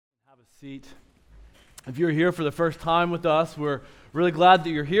Seat. If you're here for the first time with us, we're really glad that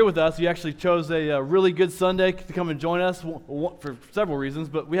you're here with us. You actually chose a really good Sunday to come and join us for several reasons,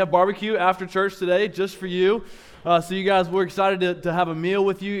 but we have barbecue after church today just for you. So you guys, we're excited to have a meal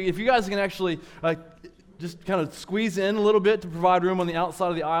with you. If you guys can actually just kind of squeeze in a little bit to provide room on the outside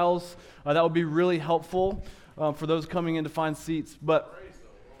of the aisles, that would be really helpful for those coming in to find seats. But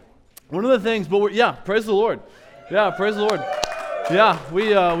one of the things, praise the Lord. Yeah, praise the Lord. Yeah,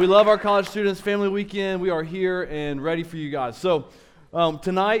 we love our college students, family weekend. We are here and ready for you guys. So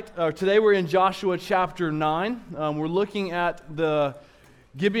today we're in Joshua chapter 9. We're looking at the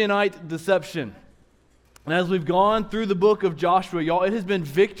Gibeonite deception. And as we've gone through the book of Joshua, y'all, it has been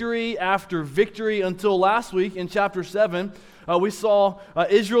victory after victory until last week in chapter 7. We saw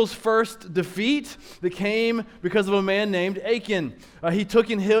Israel's first defeat that came because of a man named Achan. He took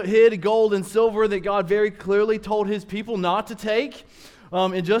and hid gold and silver that God very clearly told his people not to take.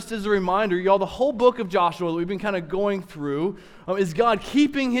 And just as a reminder, y'all, the whole book of Joshua that we've been kind of going through is God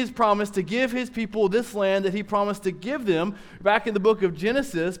keeping his promise to give his people this land that he promised to give them back in the book of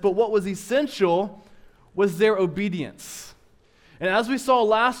Genesis. But what was essential was their obedience. And as we saw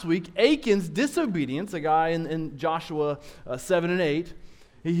last week, Achan's disobedience, a guy in Joshua 7 and 8,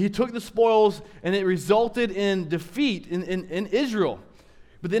 he took the spoils and it resulted in defeat in Israel.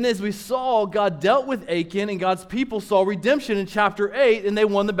 But then as we saw, God dealt with Achan and God's people saw redemption in chapter 8 and they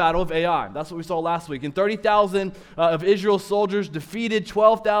won the battle of Ai. That's what we saw last week. And 30,000 of Israel's soldiers defeated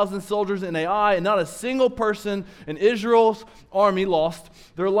 12,000 soldiers in Ai, and not a single person in Israel's army lost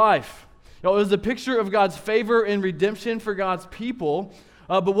their life. It was a picture of God's favor and redemption for God's people.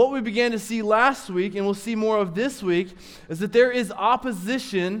 But what we began to see last week, and we'll see more of this week, is that there is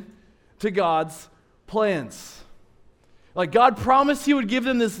opposition to God's plans. Like God promised he would give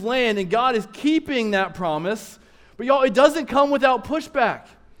them this land, and God is keeping that promise. But y'all, it doesn't come without pushback.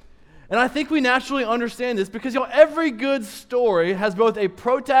 And I think we naturally understand this because y'all, every good story has both a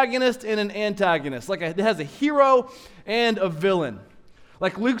protagonist and an antagonist. Like it has a hero and a villain.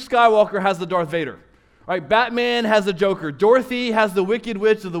 Like Luke Skywalker has the Darth Vader, right? Batman has the Joker. Dorothy has the Wicked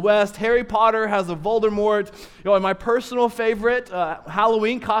Witch of the West. Harry Potter has a Voldemort. And my personal favorite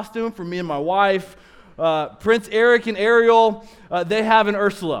Halloween costume for me and my wife, Prince Eric and Ariel, they have an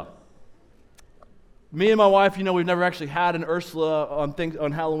Ursula. Me and my wife, we've never actually had an Ursula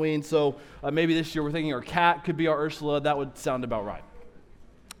on Halloween, so maybe this year we're thinking our cat could be our Ursula. That would sound about right.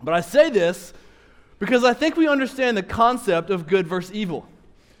 But I say this because I think we understand the concept of good versus evil,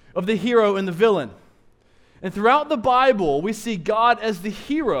 of the hero and the villain. And throughout the Bible, we see God as the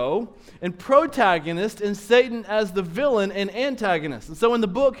hero and protagonist and Satan as the villain and antagonist. And so in a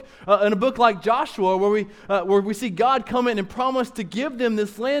book like Joshua, where we see God come in and promise to give them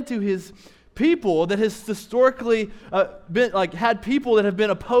this land to his people that has historically had people that have been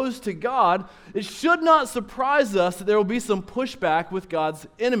opposed to God, it should not surprise us that there will be some pushback with God's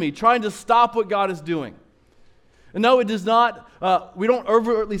enemy, trying to stop what God is doing. And no, it does not, we don't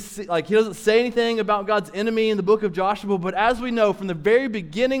overtly see, he doesn't say anything about God's enemy in the book of Joshua, but as we know from the very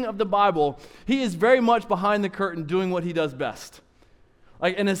beginning of the Bible, he is very much behind the curtain doing what he does best.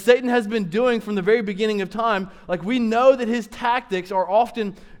 And as Satan has been doing from the very beginning of time, we know that his tactics are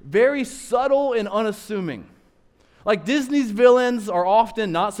often very subtle and unassuming. Disney's villains are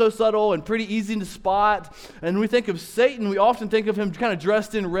often not so subtle and pretty easy to spot. And when we think of Satan, we often think of him kind of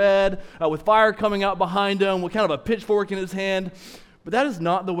dressed in red, with fire coming out behind him, with kind of a pitchfork in his hand. But that is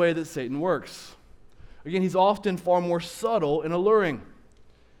not the way that Satan works. Again, he's often far more subtle and alluring.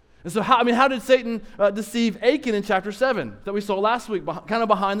 And so how did Satan deceive Achan in chapter 7 that we saw last week, kind of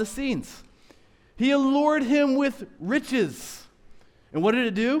behind the scenes? He allured him with riches. And what did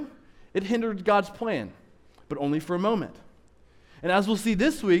it do? It hindered God's plan, but only for a moment. And as we'll see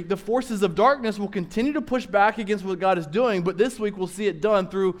this week, the forces of darkness will continue to push back against what God is doing, but this week we'll see it done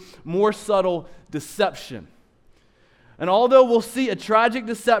through more subtle deception. And although we'll see a tragic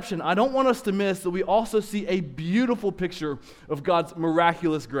deception, I don't want us to miss that we also see a beautiful picture of God's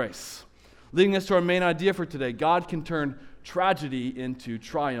miraculous grace. Leading us to our main idea for today, God can turn tragedy into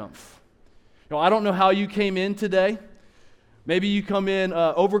triumph. I don't know how you came in today. Maybe you come in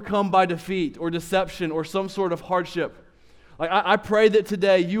overcome by defeat or deception or some sort of hardship. I pray that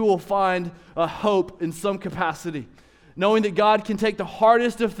today you will find hope in some capacity, knowing that God can take the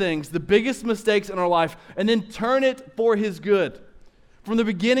hardest of things, the biggest mistakes in our life, and then turn it for his good. From the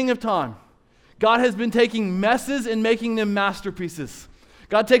beginning of time, God has been taking messes and making them masterpieces.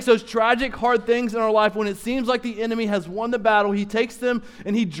 God takes those tragic, hard things in our life when it seems like the enemy has won the battle. He takes them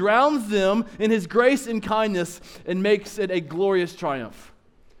and he drowns them in his grace and kindness and makes it a glorious triumph.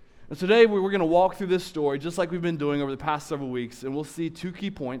 And today we're going to walk through this story just like we've been doing over the past several weeks, and we'll see two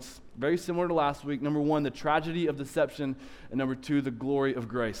key points, very similar to last week. Number one, the tragedy of deception, and number two, the glory of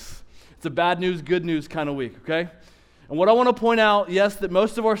grace. It's a bad news, good news kind of week, okay? And what I want to point out, yes, that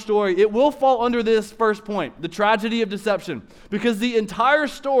most of our story, it will fall under this first point, the tragedy of deception, because the entire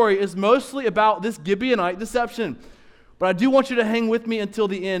story is mostly about this Gibeonite deception. But I do want you to hang with me until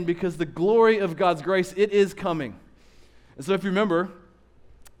the end, because the glory of God's grace, it is coming. And so if you remember,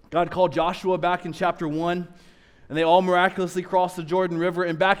 God called Joshua back in chapter 1, and they all miraculously crossed the Jordan River.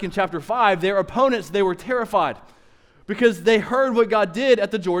 And back in chapter 5, their opponents, they were terrified because they heard what God did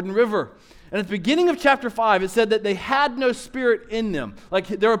at the Jordan River. And at the beginning of chapter 5, it said that they had no spirit in them. Like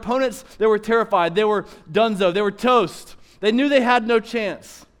their opponents, they were terrified. They were donezo. They were toast. They knew they had no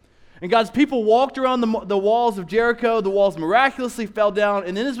chance. And God's people walked around the walls of Jericho. The walls miraculously fell down.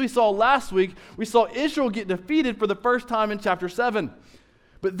 And then as we saw last week, we saw Israel get defeated for the first time in chapter 7.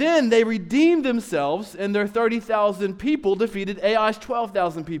 But then they redeemed themselves, and their 30,000 people defeated Ai's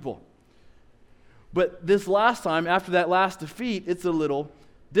 12,000 people. But this last time, after that last defeat, it's a little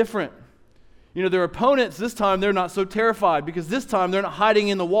different. You know, their opponents, this time, they're not so terrified, because this time they're not hiding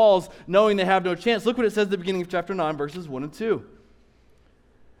in the walls knowing they have no chance. Look what it says at the beginning of chapter 9, verses 1 and 2.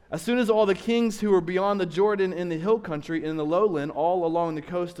 As soon as all the kings who were beyond the Jordan in the hill country and in the lowland, all along the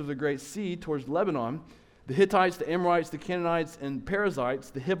coast of the great sea towards Lebanon, the Hittites, the Amorites, the Canaanites, and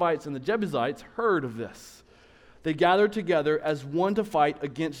Perizzites, the Hivites, and the Jebusites heard of this. They gathered together as one to fight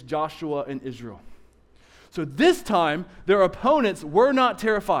against Joshua and Israel. So this time, their opponents were not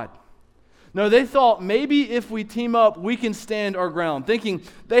terrified. No, they thought maybe if we team up, we can stand our ground. Thinking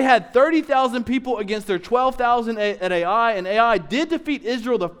they had 30,000 people against their 12,000 at Ai, and Ai did defeat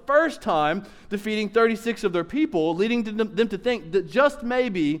Israel the first time, defeating 36 of their people, leading to them to think that just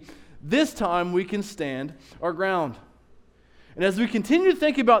maybe this time we can stand our ground. And as we continue to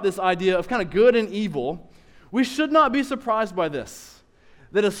think about this idea of kind of good and evil, we should not be surprised by this,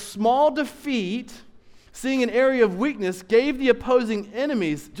 that a small defeat, seeing an area of weakness, gave the opposing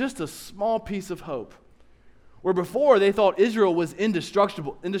enemies just a small piece of hope. Where before they thought Israel was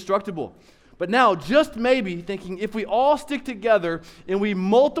indestructible. But now, just maybe, thinking if we all stick together and we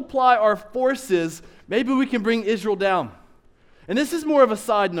multiply our forces, maybe we can bring Israel down. And this is more of a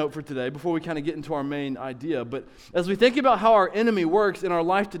side note for today before we kind of get into our main idea. But as we think about how our enemy works in our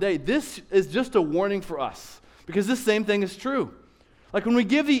life today, this is just a warning for us, because this same thing is true. Like when we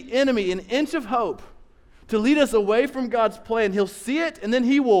give the enemy an inch of hope to lead us away from God's plan, he'll see it, and then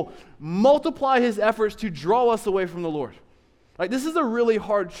he will multiply his efforts to draw us away from the Lord. Like this is a really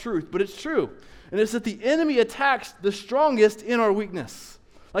hard truth, but it's true. And it's that the enemy attacks the strongest in our weakness.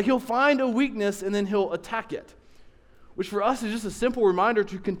 Like he'll find a weakness and then he'll attack it. Which for us is just a simple reminder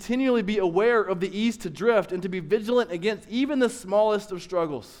to continually be aware of the ease to drift and to be vigilant against even the smallest of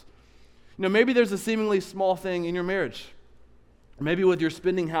struggles. You know, maybe there's a seemingly small thing in your marriage. Or maybe with your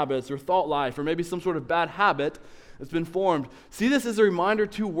spending habits or thought life, or maybe some sort of bad habit that's been formed. See this as a reminder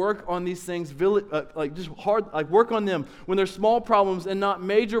to work on these things, work on them when they're small problems and not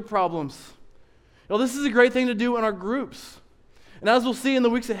major problems. You know, this is a great thing to do in our groups. And as we'll see in the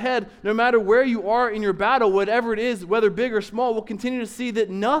weeks ahead, no matter where you are in your battle, whatever it is, whether big or small, we'll continue to see that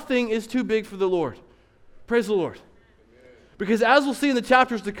nothing is too big for the Lord. Praise the Lord. Because as we'll see in the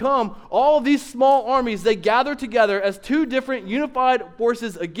chapters to come, all of these small armies, they gather together as two different unified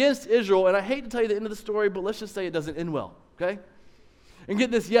forces against Israel. And I hate to tell you the end of the story, but let's just say it doesn't end well, okay? And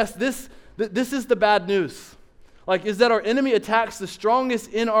get this, yes, this is the bad news. Like, is that our enemy attacks the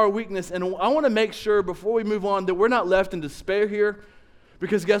strongest in our weakness. And I want to make sure before we move on that we're not left in despair here.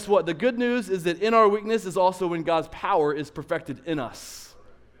 Because guess what? The good news is that in our weakness is also when God's power is perfected in us.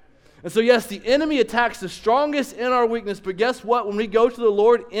 And so yes, the enemy attacks the strongest in our weakness, but guess what? When we go to the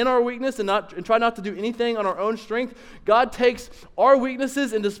Lord in our weakness and try not to do anything on our own strength, God takes our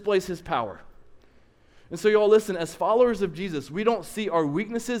weaknesses and displays his power. And so y'all listen, as followers of Jesus, we don't see our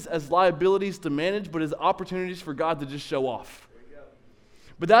weaknesses as liabilities to manage, but as opportunities for God to just show off.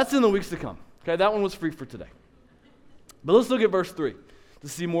 But that's in the weeks to come. Okay, that one was free for today. But let's look at verse 3 to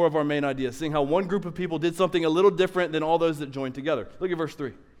see more of our main idea, seeing how one group of people did something a little different than all those that joined together. Look at verse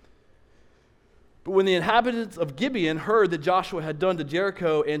 3. But when the inhabitants of Gibeon heard that Joshua had done to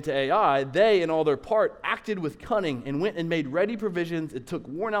Jericho and to Ai, they and all their part acted with cunning and went and made ready provisions and took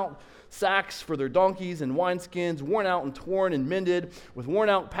worn-out sacks for their donkeys and wineskins, worn out and torn and mended, with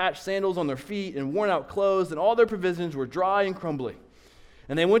worn-out patched sandals on their feet and worn-out clothes, and all their provisions were dry and crumbly.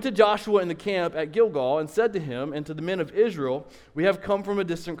 And they went to Joshua in the camp at Gilgal and said to him and to the men of Israel, "We have come from a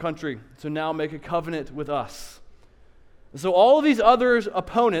distant country, so now make a covenant with us." So all of these other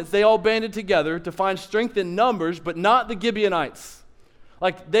opponents, they all banded together to find strength in numbers, but not the Gibeonites.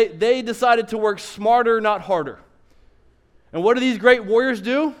 Like they decided to work smarter, not harder. And what do these great warriors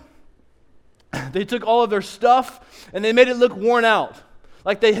do? They took all of their stuff and they made it look worn out.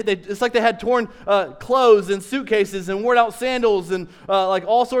 Like it's like they had torn clothes and suitcases and worn out sandals and like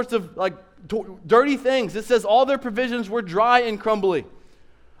all sorts of like dirty things. It says all their provisions were dry and crumbly.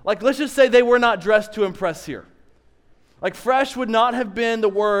 Like let's just say they were not dressed to impress here. Like fresh would not have been the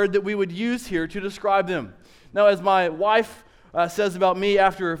word that we would use here to describe them. Now, as my wife says about me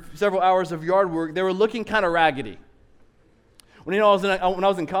after several hours of yard work, they were looking kind of raggedy. When I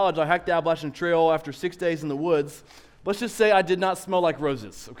was in college, I hiked the Appalachian Trail after 6 days in the woods. Let's just say I did not smell like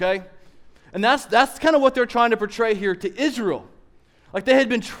roses, okay? And that's kind of what they're trying to portray here to Israel. Like they had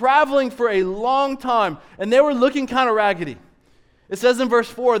been traveling for a long time, and they were looking kind of raggedy. It says in verse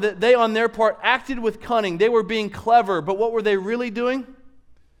 4 that they on their part acted with cunning. They were being clever, but what were they really doing?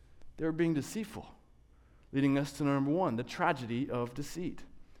 They were being deceitful, leading us to number 1, the tragedy of deceit.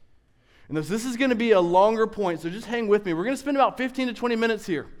 And this is going to be a longer point, so just hang with me. We're going to spend about 15 to 20 minutes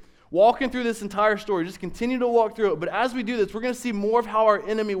here walking through this entire story. Just continue to walk through it. But as we do this, we're going to see more of how our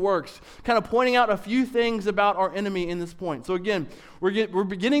enemy works, kind of pointing out a few things about our enemy in this point. So again, we're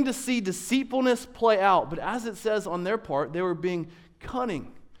beginning to see deceitfulness play out. But as it says on their part, they were being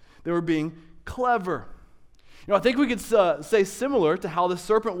cunning. They were being clever. You know, I think we could say similar to how the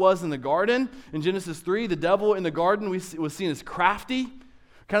serpent was in the garden. In Genesis 3, the devil in the garden was seen as crafty.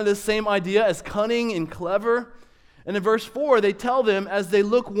 Kind of the same idea as cunning and clever. And in verse 4, they tell them as they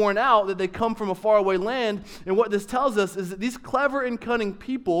look worn out that they come from a faraway land. And what this tells us is that these clever and cunning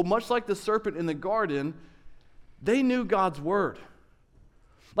people, much like the serpent in the garden, they knew God's word.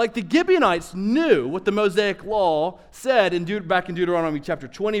 Like the Gibeonites knew what the Mosaic law said back in Deuteronomy chapter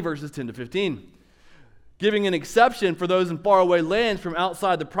 20, verses 10 to 15. Giving an exception for those in faraway lands from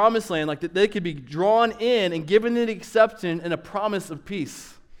outside the promised land, like that they could be drawn in and given an exception and a promise of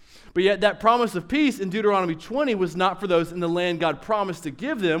peace. But yet that promise of peace in Deuteronomy 20 was not for those in the land God promised to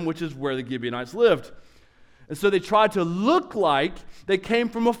give them, which is where the Gibeonites lived. And so they tried to look like they came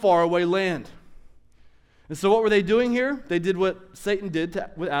from a faraway land. And so what were they doing here? They did what Satan did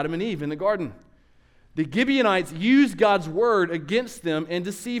with Adam and Eve in the garden. The Gibeonites used God's word against them and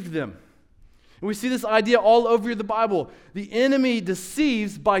deceived them. And we see this idea all over the Bible. The enemy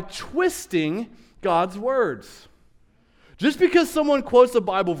deceives by twisting God's words. Just because someone quotes a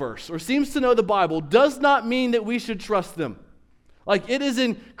Bible verse or seems to know the Bible does not mean that we should trust them. Like it is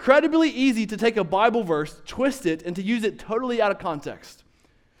incredibly easy to take a Bible verse, twist it, and to use it totally out of context.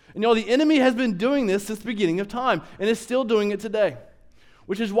 And you know, the enemy has been doing this since the beginning of time and is still doing it today.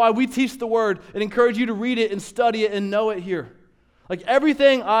 Which is why we teach the word and encourage you to read it and study it and know it here. Like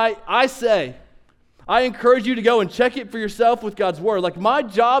everything I say, I encourage you to go and check it for yourself with God's word. Like my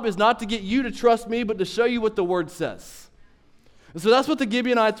job is not to get you to trust me, but to show you what the word says. And so that's what the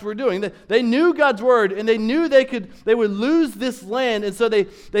Gibeonites were doing. They knew God's word, and they knew they would lose this land, and so they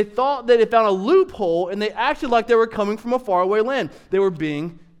thought that they found a loophole, and they acted like they were coming from a faraway land. They were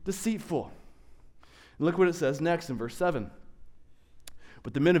being deceitful. And look what it says next in verse 7.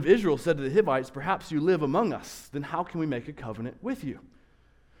 But the men of Israel said to the Hivites, "Perhaps you live among us. Then how can we make a covenant with you?"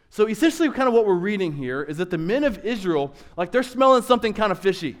 So essentially kind of what we're reading here is that the men of Israel, like they're smelling something kind of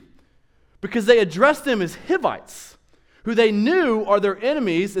fishy because they addressed them as Hivites, who they knew are their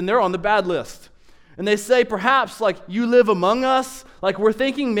enemies, and they're on the bad list. And they say, perhaps, like, you live among us. Like, we're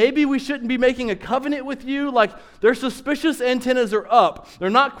thinking maybe we shouldn't be making a covenant with you. Like, their suspicious antennas are up.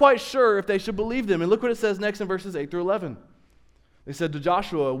 They're not quite sure if they should believe them. And look what it says next in verses 8 through 11. They said to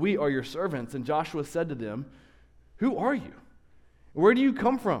Joshua, "We are your servants." And Joshua said to them, "Who are you? Where do you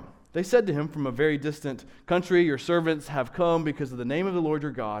come from?" They said to him, "From a very distant country, your servants have come because of the name of the Lord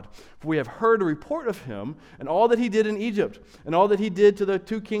your God. For we have heard a report of him and all that he did in Egypt, and all that he did to the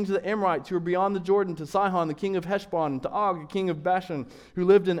 2 kings of the Amorites who were beyond the Jordan, to Sihon, the king of Heshbon, and to Og, the king of Bashan, who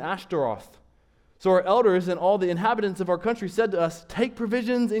lived in Ashtaroth. So our elders and all the inhabitants of our country said to us, 'Take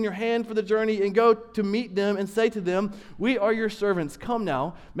provisions in your hand for the journey and go to meet them and say to them, we are your servants. Come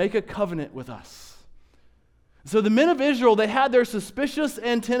now, make a covenant with us.'" So the men of Israel, they had their suspicious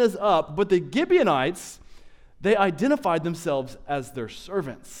antennas up, but the Gibeonites, they identified themselves as their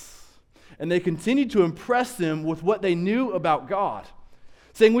servants. And they continued to impress them with what they knew about God,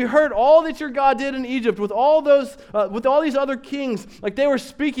 saying, "We heard all that your God did in Egypt with all these other kings." Like they were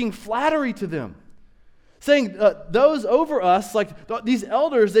speaking flattery to them, saying, "Those over us, like these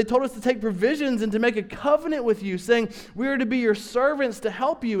elders, they told us to take provisions and to make a covenant with you, saying we are to be your servants to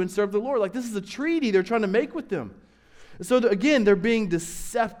help you and serve the Lord." Like this is a treaty they're trying to make with them. And so again, they're being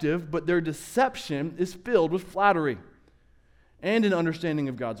deceptive, but their deception is filled with flattery and an understanding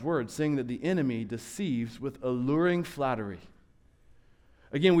of God's word, saying that the enemy deceives with alluring flattery.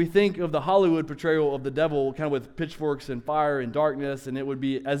 Again, we think of the Hollywood portrayal of the devil kind of with pitchforks and fire and darkness, and it would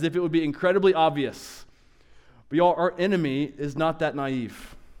be as if it would be incredibly obvious. But y'all, our enemy is not that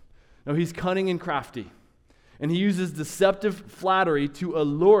naive. No, he's cunning and crafty. And he uses deceptive flattery to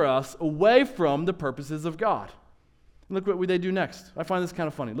allure us away from the purposes of God. And look what they do next. I find this kind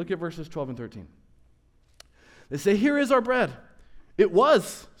of funny. Look at verses 12 and 13. They say, "Here is our bread. It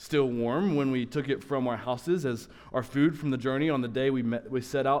was still warm when we took it from our houses as our food from the journey on the day we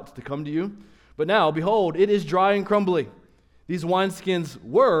set out to come to you. But now, behold, it is dry and crumbly. These wineskins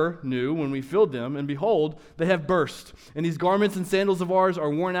were new when we filled them, and behold, they have burst. And these garments and sandals of ours are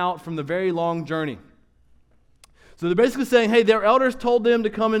worn out from the very long journey." So they're basically saying, hey, their elders told them to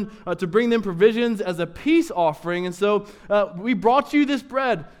come in to bring them provisions as a peace offering, and so we brought you this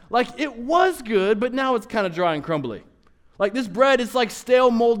bread. Like, it was good, but now it's kind of dry and crumbly. Like, this bread is like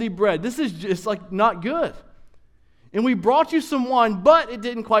stale, moldy bread. This is just like not good. And we brought you some wine, but it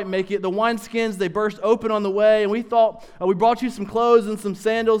didn't quite make it. The wineskins, they burst open on the way, and we thought, we brought you some clothes and some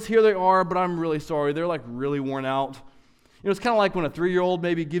sandals. Here they are, but I'm really sorry. They're like really worn out. You know, it's kind of like when a 3-year-old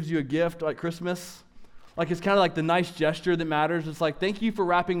maybe gives you a gift like Christmas. Like, it's kind of like the nice gesture that matters. It's like, thank you for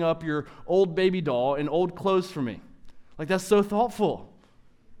wrapping up your old baby doll in old clothes for me. Like, that's so thoughtful.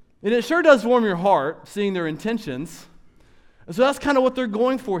 And it sure does warm your heart, seeing their intentions. And so that's kind of what they're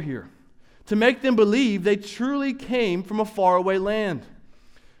going for here, to make them believe they truly came from a faraway land.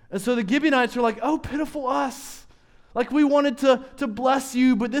 And so the Gibeonites are like, oh, pitiful us. Like, we wanted to bless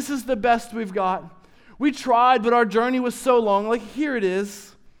you, but this is the best we've got. We tried, but our journey was so long. Like, here it is.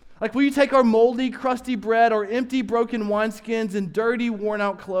 Like, will you take our moldy, crusty bread, our empty, broken wineskins, and dirty,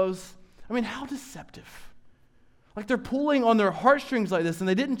 worn-out clothes? I mean, how deceptive. Like, they're pulling on their heartstrings like this, and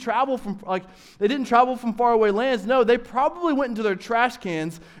they didn't travel from faraway lands. No, they probably went into their trash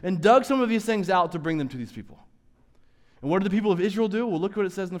cans and dug some of these things out to bring them to these people. And what did the people of Israel do? Well, look what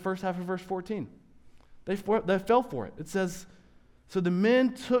it says in the first half of verse 14. They fell for it. It says, so the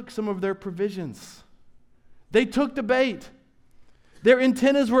men took some of their provisions. They took the bait. Their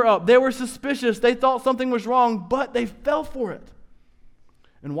antennas were up. They were suspicious. They thought something was wrong, but they fell for it.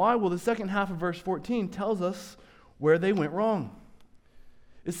 And why? Well, the second half of verse 14 tells us where they went wrong.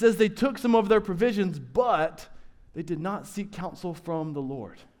 It says they took some of their provisions, but they did not seek counsel from the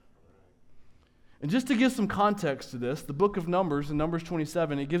Lord. And just to give some context to this, the book of Numbers, in Numbers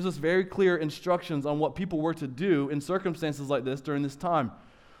 27, it gives us very clear instructions on what people were to do in circumstances like this during this time.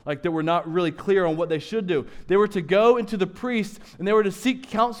 Like, they were not really clear on what they should do. They were to go into the priest, and they were to seek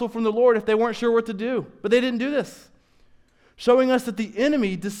counsel from the Lord if they weren't sure what to do. But they didn't do this, showing us that the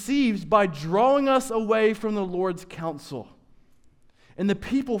enemy deceives by drawing us away from the Lord's counsel. And the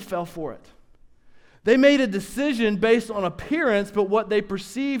people fell for it. They made a decision based on appearance, but what they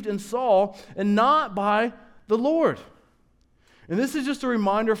perceived and saw, and not by the Lord. And this is just a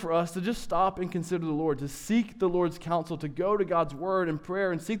reminder for us to just stop and consider the Lord, to seek the Lord's counsel, to go to God's word and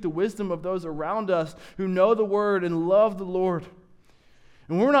prayer, and seek the wisdom of those around us who know the word and love the Lord.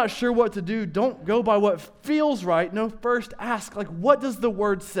 And when we're not sure what to do, don't go by what feels right. No, first ask, like, what does the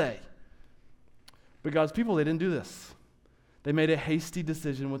word say? But God's people, they didn't do this. They made a hasty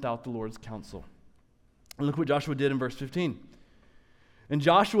decision without the Lord's counsel. And look what Joshua did in verse 15. And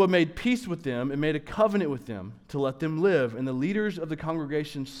Joshua made peace with them and made a covenant with them to let them live, and the leaders of the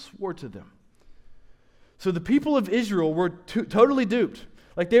congregation swore to them. So the people of Israel were totally duped.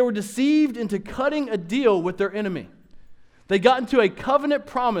 Like, they were deceived into cutting a deal with their enemy. They got into a covenant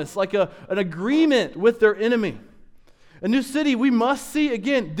promise, like an agreement with their enemy. A new city, we must see,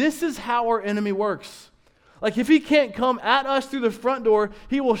 again, this is how our enemy works. Like, if he can't come at us through the front door,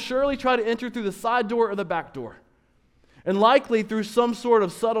 he will surely try to enter through the side door or the back door. And likely through some sort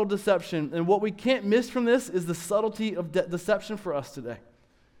of subtle deception. And what we can't miss from this is the subtlety of deception for us today.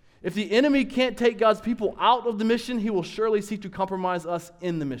 If the enemy can't take God's people out of the mission, he will surely seek to compromise us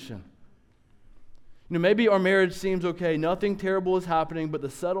in the mission. You know, maybe our marriage seems okay, nothing terrible is happening, but the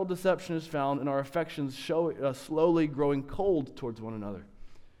subtle deception is found and our affections slowly growing cold towards one another.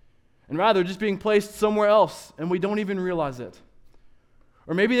 And rather just being placed somewhere else, and we don't even realize it.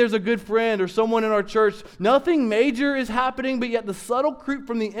 Or maybe there's a good friend or someone in our church. Nothing major is happening, but yet the subtle creep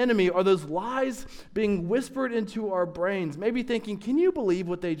from the enemy are those lies being whispered into our brains. Maybe thinking, can you believe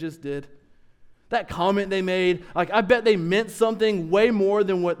what they just did? That comment they made, like, I bet they meant something way more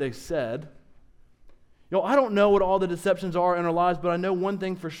than what they said. You know, I don't know what all the deceptions are in our lives, but I know one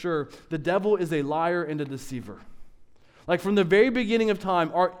thing for sure. The devil is a liar and a deceiver. Like, from the very beginning of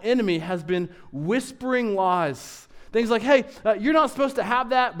time, our enemy has been whispering lies. Things like, hey, you're not supposed to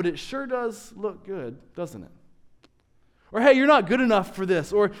have that, but it sure does look good, doesn't it? Or, hey, you're not good enough for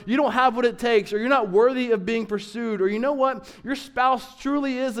this. Or, you don't have what it takes. Or, you're not worthy of being pursued. Or, you know what? Your spouse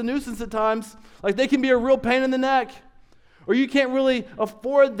truly is a nuisance at times. Like, they can be a real pain in the neck. Or, you can't really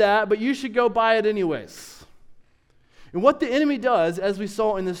afford that, but you should go buy it anyways. And what the enemy does, as we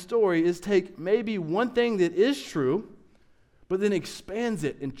saw in this story, is take maybe one thing that is true, but then expands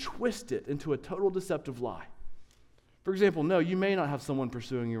it and twists it into a total deceptive lie. For example, no, you may not have someone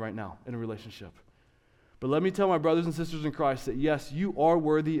pursuing you right now in a relationship. But let me tell my brothers and sisters in Christ that yes, you are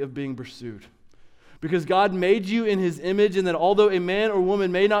worthy of being pursued. Because God made you in His image, and that although a man or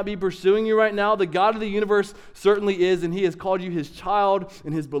woman may not be pursuing you right now, the God of the universe certainly is, and He has called you His child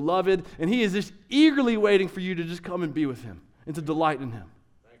and His beloved, and He is just eagerly waiting for you to just come and be with Him and to delight in Him.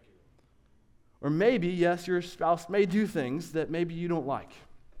 Thank you. Or maybe, yes, your spouse may do things that maybe you don't like.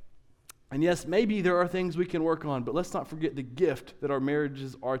 And yes, maybe there are things we can work on, but let's not forget the gift that our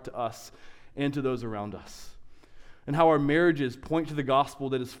marriages are to us and to those around us. And how our marriages point to the gospel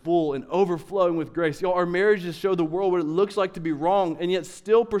that is full and overflowing with grace. Y'all, our marriages show the world what it looks like to be wrong and yet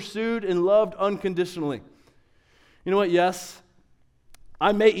still pursued and loved unconditionally. You know what? Yes,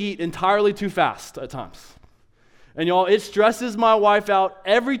 I may eat entirely too fast at times. And y'all, it stresses my wife out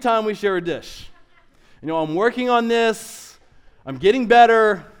every time we share a dish. I'm working on this. I'm getting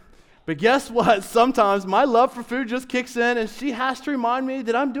better. But guess what? Sometimes my love for food just kicks in and she has to remind me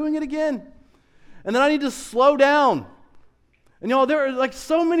that I'm doing it again. And then I need to slow down. And there are like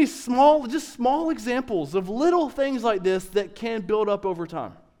so many small examples of little things like this that can build up over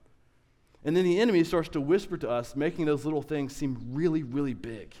time. And then the enemy starts to whisper to us, making those little things seem really, really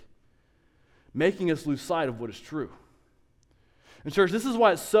big. Making us lose sight of what is true. And church, this is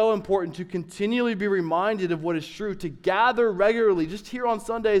why it's so important to continually be reminded of what is true, to gather regularly, just here on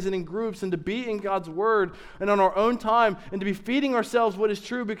Sundays and in groups, and to be in God's Word and on our own time, and to be feeding ourselves what is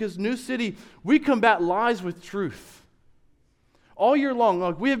true, because New City, we combat lies with truth. All year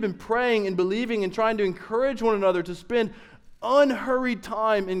long, we have been praying and believing and trying to encourage one another to spend unhurried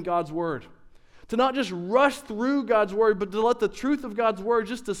time in God's Word. To not just rush through God's Word, but to let the truth of God's Word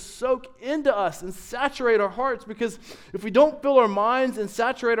just to soak into us and saturate our hearts. Because if we don't fill our minds and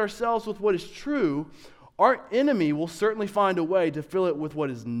saturate ourselves with what is true, our enemy will certainly find a way to fill it with what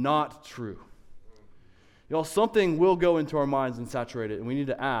is not true. Y'all, something will go into our minds and saturate it, and we need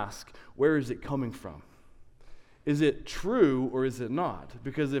to ask, where is it coming from? Is it true or is it not?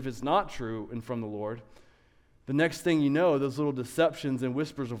 Because if it's not true and from the Lord, the next thing you know, those little deceptions and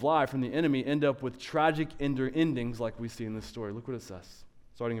whispers of lie from the enemy end up with tragic endings like we see in this story. Look what it says,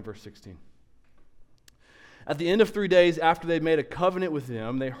 starting in verse 16. At the end of 3 days after they made a covenant with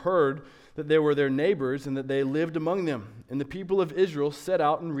them, they heard that they were their neighbors and that they lived among them. And the people of Israel set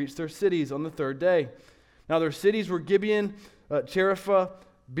out and reached their cities on the third day. Now their cities were Gibeon, Cherepha,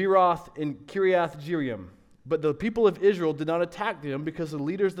 Beeroth, and Kiriath-Jearim. But the people of Israel did not attack them because the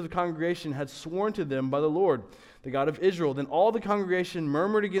leaders of the congregation had sworn to them by the Lord, the God of Israel. Then all the congregation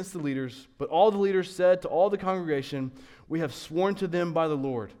murmured against the leaders, but all the leaders said to all the congregation, "We have sworn to them by the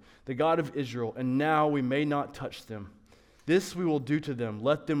Lord, the God of Israel, and now we may not touch them. This we will do to them,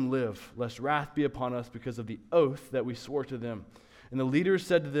 let them live, lest wrath be upon us because of the oath that we swore to them." And the leaders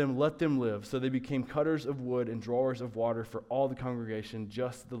said to them, "Let them live." So they became cutters of wood and drawers of water for all the congregation,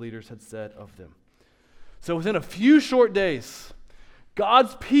 just as the leaders had said of them. So within a few short days,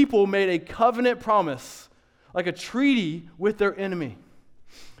 God's people made a covenant promise, like a treaty with their enemy.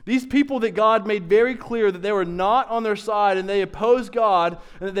 These people that God made very clear that they were not on their side and they opposed God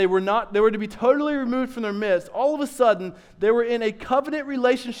and that they were to be totally removed from their midst, all of a sudden they were in a covenant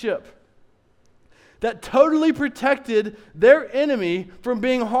relationship that totally protected their enemy from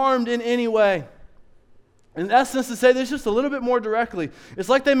being harmed in any way. In essence, to say this just a little bit more directly, it's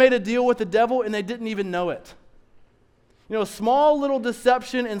like they made a deal with the devil and they didn't even know it. A small little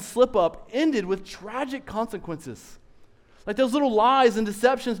deception and slip-up ended with tragic consequences. Like those little lies and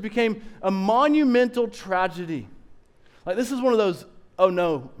deceptions became a monumental tragedy. Like this is one of those, oh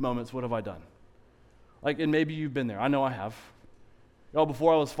no moments, what have I done? And maybe you've been there. I know I have. Y'all,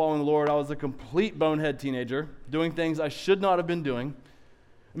 before I was following the Lord, I was a complete bonehead teenager, doing things I should not have been doing.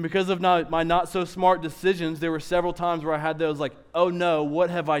 And because of my not so smart decisions, there were several times where I had those oh no, what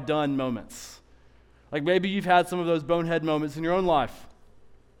have I done moments. Maybe you've had some of those bonehead moments in your own life.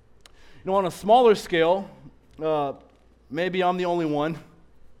 On a smaller scale, maybe I'm the only one.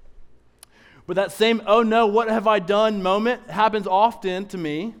 But that same, oh no, what have I done moment happens often to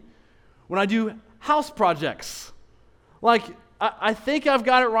me when I do house projects. I think I've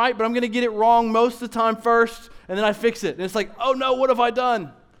got it right, but I'm going to get it wrong most of the time first, and then I fix it. And it's oh no, what have I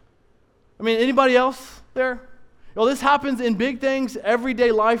done? Anybody else there? Well, this happens in big things,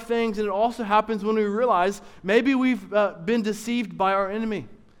 everyday life things, and it also happens when we realize maybe we've been deceived by our enemy.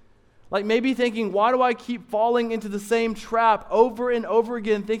 Like maybe thinking, why do I keep falling into the same trap over and over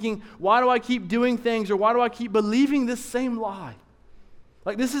again? Thinking, why do I keep doing things, or why do I keep believing this same lie?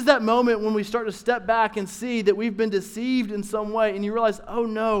 Like this is that moment when we start to step back and see that we've been deceived in some way, and you realize, oh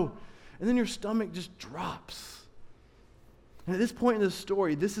no, and then your stomach just drops. And at this point in the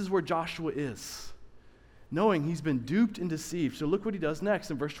story, this is where Joshua is, knowing he's been duped and deceived. So look what he does next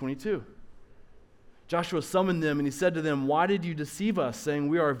in verse 22. Joshua summoned them and he said to them, "Why did you deceive us, saying,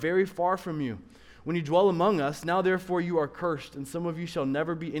 'We are very far from you'? When you dwell among us, now therefore you are cursed, and some of you shall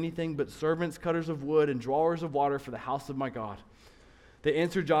never be anything but servants, cutters of wood, and drawers of water for the house of my God." They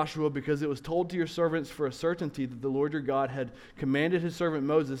answered Joshua, "Because it was told to your servants for a certainty that the Lord your God had commanded his servant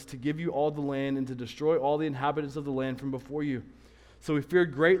Moses to give you all the land and to destroy all the inhabitants of the land from before you. So we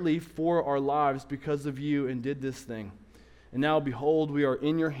feared greatly for our lives because of you and did this thing. And now, behold, we are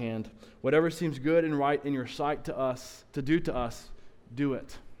in your hand. Whatever seems good and right in your sight to do to us, do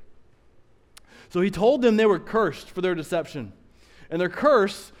it." So he told them they were cursed for their deception. And their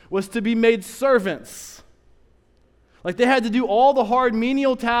curse was to be made servants. Like they had to do all the hard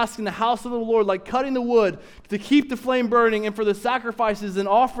menial tasks in the house of the Lord, like cutting the wood to keep the flame burning, and for the sacrifices and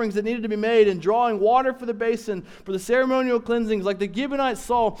offerings that needed to be made, and drawing water for the basin, for the ceremonial cleansings. Like the Gibeonites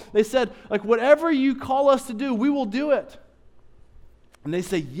saw, they said, like, whatever you call us to do, we will do it. And they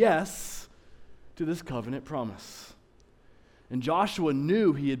say yes to this covenant promise. And Joshua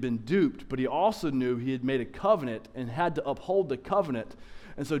knew he had been duped, but he also knew he had made a covenant and had to uphold the covenant.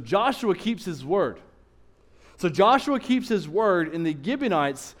 And so Joshua keeps his word. So Joshua keeps his word, and the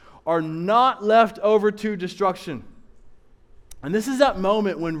Gibeonites are not left over to destruction. And this is that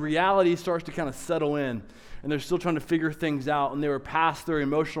moment when reality starts to kind of settle in, and they're still trying to figure things out, and they were past their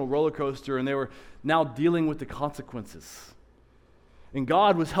emotional roller coaster, and they were now dealing with the consequences. And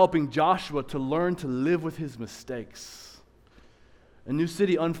God was helping Joshua to learn to live with his mistakes. A New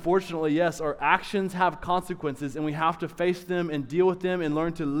City, unfortunately, yes, our actions have consequences, and we have to face them and deal with them and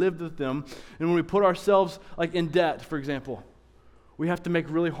learn to live with them. And when we put ourselves like in debt, for example, we have to make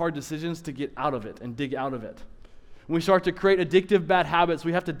really hard decisions to get out of it and dig out of it. When we start to create addictive bad habits,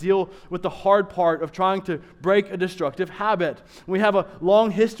 we have to deal with the hard part of trying to break a destructive habit. When we have a long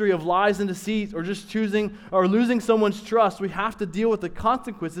history of lies and deceit, or just choosing or losing someone's trust, we have to deal with the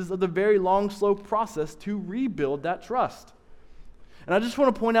consequences of the very long, slow process to rebuild that trust. And I just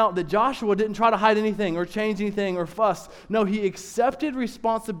want to point out that Joshua didn't try to hide anything or change anything or fuss. No, he accepted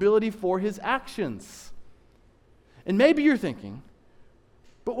responsibility for his actions. And maybe you're thinking,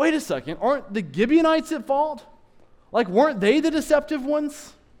 but wait a second, aren't the Gibeonites at fault? Like, weren't they the deceptive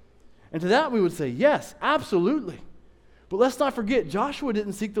ones? And to that we would say, yes, absolutely. But let's not forget, Joshua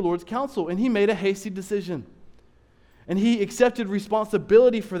didn't seek the Lord's counsel, and he made a hasty decision. And he accepted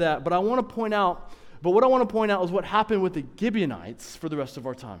responsibility for that. But what I want to point out is what happened with the Gibeonites for the rest of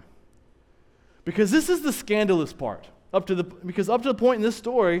our time. Because this is the scandalous part. Because up to the point in this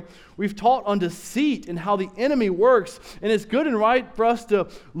story, we've taught on deceit and how the enemy works. And it's good and right for us to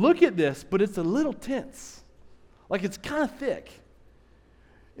look at this, but it's a little tense. Like, it's kind of thick.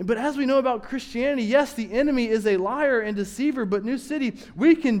 But as we know about Christianity, yes, the enemy is a liar and deceiver, but New City,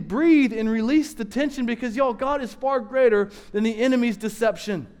 we can breathe and release the tension because, y'all, God is far greater than the enemy's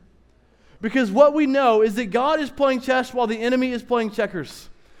deception. Because what we know is that God is playing chess while the enemy is playing checkers.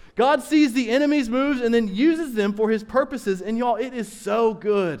 God sees the enemy's moves and then uses them for his purposes, and y'all, it is so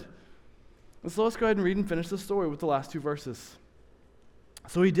good. And so let's go ahead and read and finish the story with the last two verses.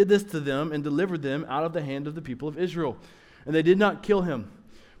 So he did this to them and delivered them out of the hand of the people of Israel. And they did not kill him.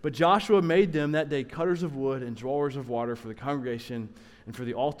 But Joshua made them that day cutters of wood and drawers of water for the congregation and for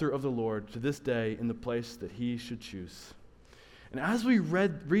the altar of the Lord to this day in the place that he should choose. And as we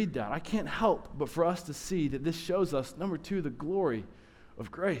read that, I can't help but for us to see that this shows us, number two, the glory of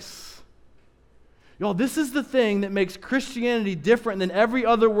grace. Y'all, this is the thing that makes Christianity different than every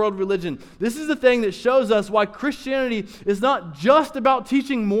other world religion. This is the thing that shows us why Christianity is not just about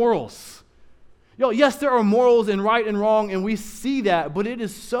teaching morals. Y'all, yes, there are morals and right and wrong, and we see that, but it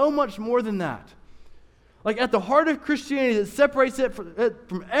is so much more than that. Like, at the heart of Christianity that separates it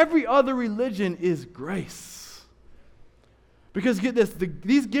from every other religion is grace. Because get this,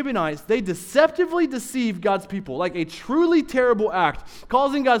 these Gibeonites, they deceptively deceived God's people, like a truly terrible act,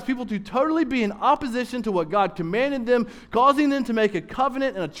 causing God's people to totally be in opposition to what God commanded them, causing them to make a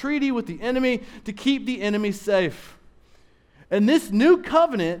covenant and a treaty with the enemy to keep the enemy safe. And this new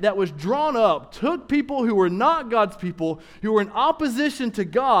covenant that was drawn up took people who were not God's people, who were in opposition to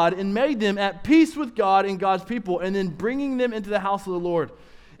God, and made them at peace with God and God's people, and then bringing them into the house of the Lord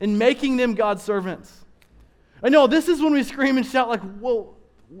and making them God's servants. I know this is when we scream and shout like, well,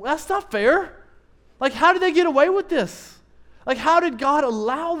 that's not fair. Like, how did they get away with this? Like, how did God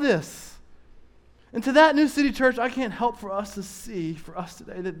allow this? And to that New City Church, I can't help for us to see, for us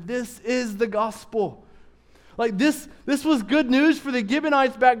today, that this is the gospel. Like this was good news for the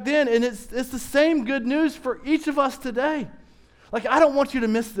Gibeonites back then, and it's the same good news for each of us today. Like, I don't want you to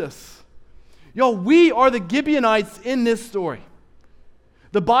miss this. Y'all, we are the Gibeonites in this story.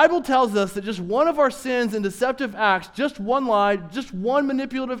 The Bible tells us that just one of our sins and deceptive acts, just one lie, just one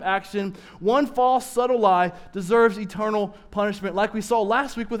manipulative action, one false, subtle lie, deserves eternal punishment, like we saw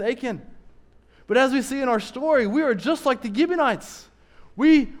last week with Achan. But as we see in our story, we are just like the Gibeonites.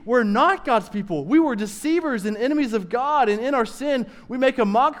 We were not God's people. We were deceivers and enemies of God, and in our sin, we make a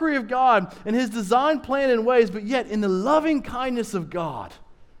mockery of God and His design, plan, and ways, but yet in the loving kindness of God,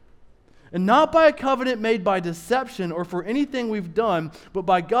 and not by a covenant made by deception or for anything we've done, but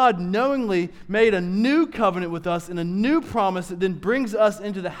by God knowingly made a new covenant with us and a new promise that then brings us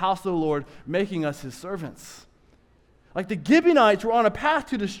into the house of the Lord, making us His servants. Like the Gibeonites were on a path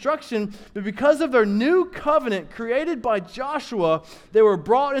to destruction, but because of their new covenant created by Joshua, they were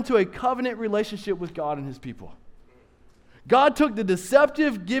brought into a covenant relationship with God and His people. God took the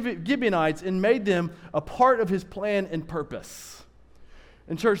deceptive Gibeonites and made them a part of His plan and purpose.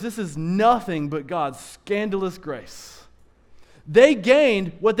 And church, this is nothing but God's scandalous grace. They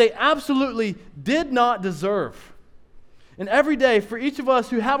gained what they absolutely did not deserve. And every day, for each of us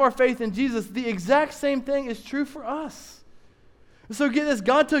who have our faith in Jesus, the exact same thing is true for us. So get this,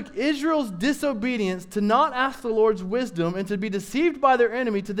 God took Israel's disobedience to not ask the Lord's wisdom and to be deceived by their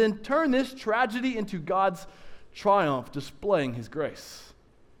enemy to then turn this tragedy into God's triumph, displaying His grace.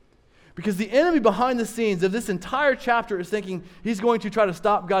 Because the enemy behind the scenes of this entire chapter is thinking he's going to try to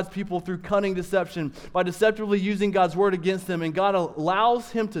stop God's people through cunning deception by deceptively using God's word against them, and God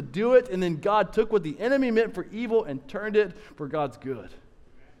allows him to do it, and then God took what the enemy meant for evil and turned it for God's good.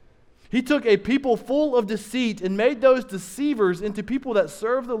 He took a people full of deceit and made those deceivers into people that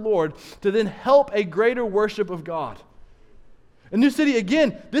serve the Lord to then help a greater worship of God. And New City,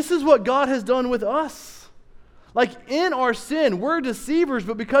 again, this is what God has done with us. Like in our sin, we're deceivers,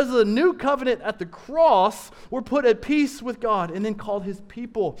 but because of the new covenant at the cross, we're put at peace with God and then called His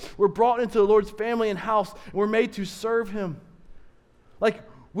people. We're brought into the Lord's family and house, and we're made to serve Him. Like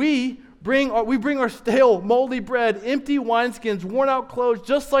we bring our stale, moldy bread, empty wineskins, worn out clothes,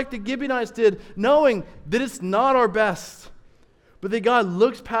 just like the Gibeonites did, knowing that it's not our best. But that God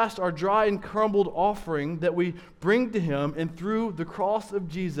looks past our dry and crumbled offering that we bring to Him, and through the cross of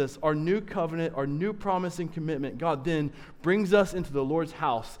Jesus, our new covenant, our new promise and commitment, God then brings us into the Lord's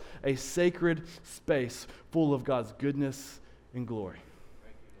house, a sacred space full of God's goodness and glory.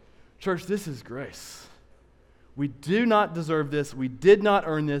 Church, this is grace. We do not deserve this. We did not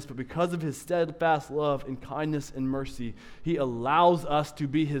earn this, but because of His steadfast love and kindness and mercy, He allows us to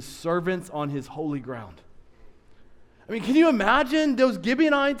be His servants on His holy ground. I mean, can you imagine those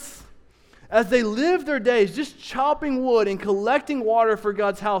Gibeonites as they lived their days just chopping wood and collecting water for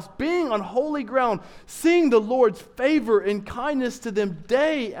God's house, being on holy ground, seeing the Lord's favor and kindness to them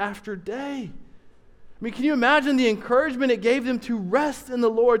day after day? I mean, can you imagine the encouragement it gave them to rest in the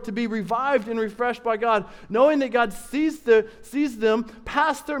Lord, to be revived and refreshed by God, knowing that God sees them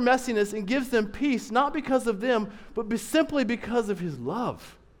past their messiness and gives them peace, not because of them, but simply because of His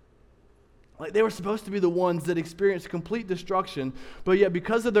love. Like they were supposed to be the ones that experienced complete destruction, but yet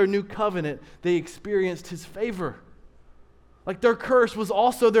because of their new covenant, they experienced His favor. Like their curse was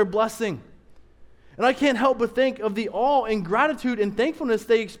also their blessing. And I can't help but think of the awe and gratitude and thankfulness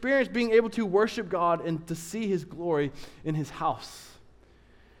they experienced being able to worship God and to see His glory in His house.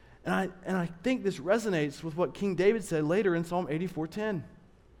 And I think this resonates with what King David said later in Psalm 84:10,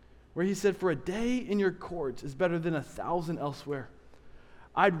 where he said, "For a day in your courts is better than 1,000 elsewhere.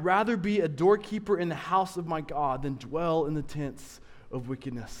 I'd rather be a doorkeeper in the house of my God than dwell in the tents of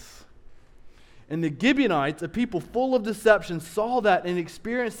wickedness." And the Gibeonites, a people full of deception, saw that and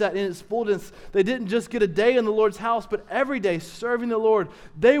experienced that in its fullness. They didn't just get a day in the Lord's house, but every day serving the Lord.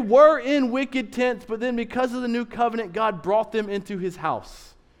 They were in wicked tents, but then because of the new covenant, God brought them into His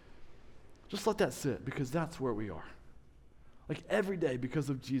house. Just let that sit, because that's where we are. Like every day, because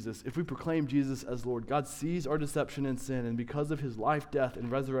of Jesus, if we proclaim Jesus as Lord, God sees our deception and sin, and because of His life, death,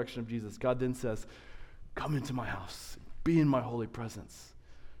 and resurrection of Jesus, God then says, "Come into my house, be in my holy presence,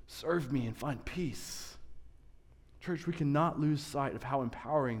 serve me and find peace." Church, we cannot lose sight of how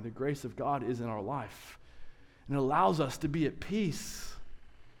empowering the grace of God is in our life, and it allows us to be at peace.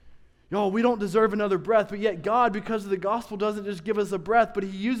 Y'all, we don't deserve another breath, but yet God, because of the gospel, doesn't just give us a breath, but he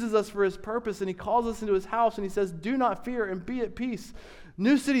uses us for his purpose, and he calls us into his house, and he says, do not fear and be at peace.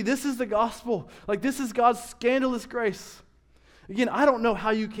 New City, this is the gospel. Like, this is God's scandalous grace. Again, I don't know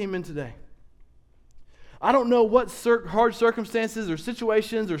how you came in today. I don't know what hard circumstances or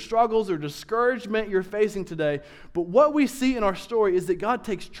situations or struggles or discouragement you're facing today, but what we see in our story is that God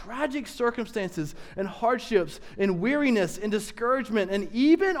takes tragic circumstances and hardships and weariness and discouragement and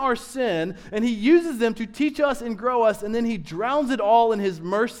even our sin, and he uses them to teach us and grow us, and then he drowns it all in his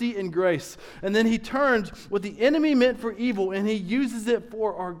mercy and grace. And then he turns what the enemy meant for evil and he uses it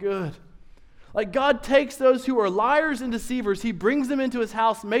for our good. Like, God takes those who are liars and deceivers, he brings them into his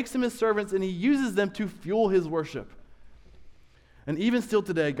house, makes them his servants, and he uses them to fuel his worship. And even still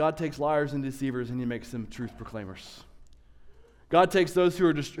today, God takes liars and deceivers and he makes them truth proclaimers. God takes those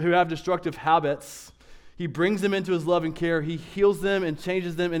who have destructive habits, he brings them into his love and care, he heals them and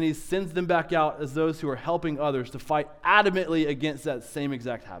changes them, and he sends them back out as those who are helping others to fight adamantly against that same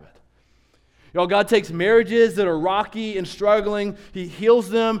exact habit. Y'all, God takes marriages that are rocky and struggling, he heals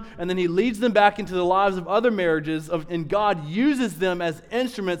them, and then he leads them back into the lives of other marriages, and God uses them as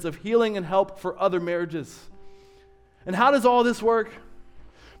instruments of healing and help for other marriages. And how does all this work?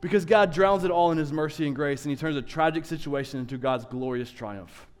 Because God drowns it all in his mercy and grace, and he turns a tragic situation into God's glorious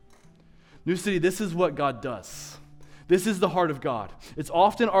triumph. New City, this is what God does. This is the heart of God. It's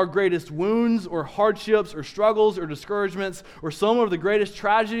often our greatest wounds or hardships or struggles or discouragements or some of the greatest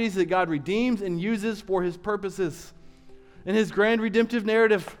tragedies that God redeems and uses for his purposes in his grand redemptive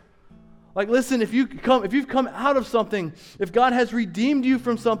narrative. Like, listen, if you've come out of something, if God has redeemed you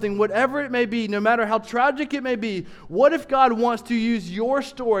from something, whatever it may be, no matter how tragic it may be, what if God wants to use your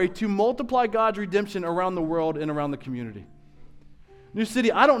story to multiply God's redemption around the world and around the community? New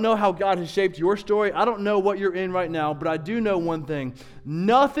City, I don't know how God has shaped your story. I don't know what you're in right now, but I do know one thing.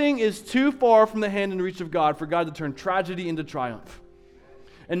 Nothing is too far from the hand and reach of God for God to turn tragedy into triumph.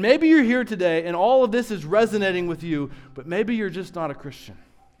 And maybe you're here today and all of this is resonating with you, but maybe you're just not a Christian.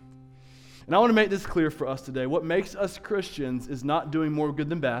 And I want to make this clear for us today. What makes us Christians is not doing more good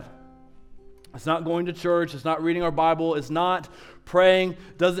than bad. It's not going to church. It's not reading our Bible. It's not praying.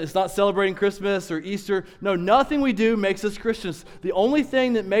 It's not celebrating Christmas or Easter. No, nothing we do makes us Christians. The only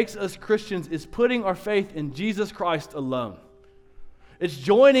thing that makes us Christians is putting our faith in Jesus Christ alone. It's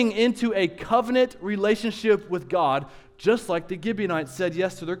joining into a covenant relationship with God, just like the Gibeonites said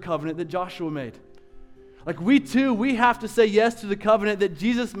yes to their covenant that Joshua made. Like, we have to say yes to the covenant that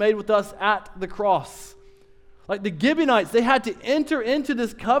Jesus made with us at the cross. Like the Gibeonites, they had to enter into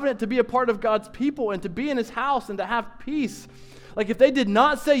this covenant to be a part of God's people and to be in his house and to have peace. Like, if they did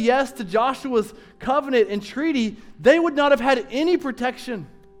not say yes to Joshua's covenant and treaty, they would not have had any protection.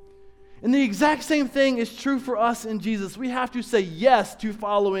 And the exact same thing is true for us in Jesus. We have to say yes to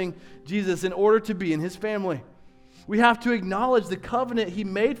following Jesus in order to be in his family. We have to acknowledge the covenant he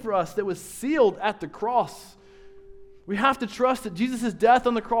made for us that was sealed at the cross. We have to trust that Jesus' death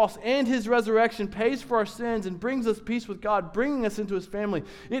on the cross and his resurrection pays for our sins and brings us peace with God, bringing us into his family.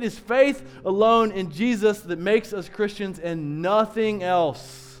 It is faith alone in Jesus that makes us Christians and nothing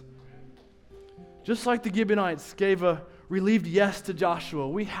else. Just like the Gibeonites gave a relieved yes to Joshua,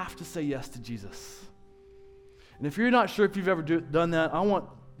 we have to say yes to Jesus. And if you're not sure if you've ever done that, I want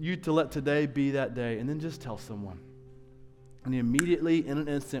you to let today be that day, and then just tell someone. And immediately, in an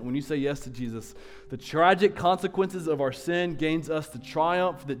instant, when you say yes to Jesus, the tragic consequences of our sin gains us the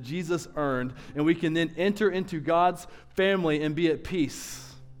triumph that Jesus earned, and we can then enter into God's family and be at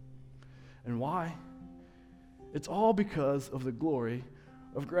peace. And why? It's all because of the glory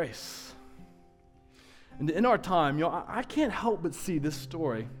of grace. And in our time, I can't help but see this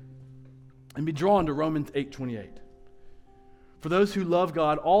story and be drawn to Romans 8:28. For those who love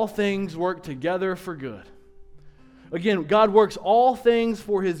God, all things work together for good. Again, God works all things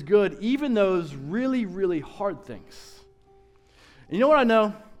for his good, even those really, really hard things. And you know what I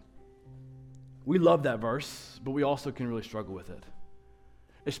know? We love that verse, but we also can really struggle with it.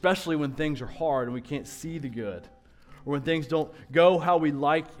 Especially when things are hard and we can't see the good, or when things don't go how we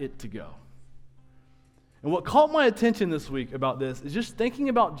like it to go. And what caught my attention this week about this is just thinking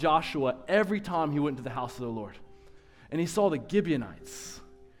about Joshua every time he went to the house of the Lord. And he saw the Gibeonites.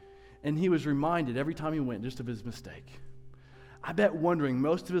 And he was reminded every time he went just of his mistake. I bet wondering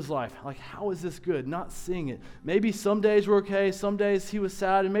most of his life, like, how is this good? Not seeing it. Maybe some days were okay, some days he was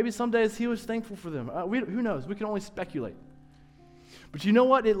sad, and maybe some days he was thankful for them. Who knows? We can only speculate. But you know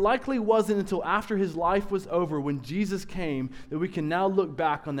what? It likely wasn't until after his life was over, when Jesus came, that we can now look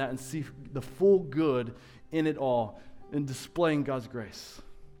back on that and see the full good in it all and displaying God's grace.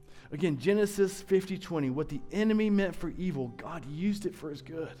 Again, Genesis 50:20, what the enemy meant for evil, God used it for his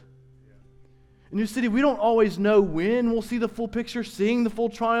good. In New City, we don't always know when we'll see the full picture, seeing the full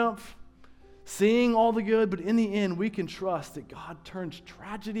triumph, seeing all the good, but in the end, we can trust that God turns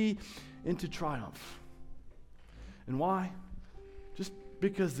tragedy into triumph. And why? Just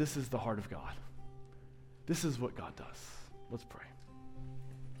because this is the heart of God. This is what God does. Let's pray.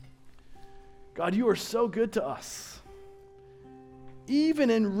 God, you are so good to us. Even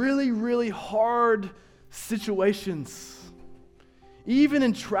in really, really hard situations, even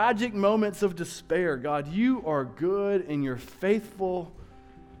in tragic moments of despair, God, you are good and you're faithful.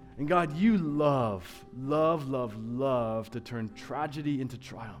 And God, you love to turn tragedy into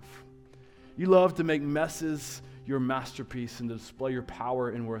triumph. You love to make messes your masterpiece and to display your power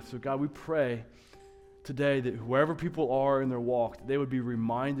and worth. So God, we pray today that whoever people are in their walk, they would be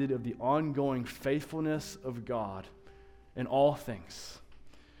reminded of the ongoing faithfulness of God in all things.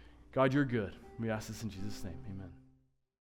 God, you're good. We ask this in Jesus' name. Amen.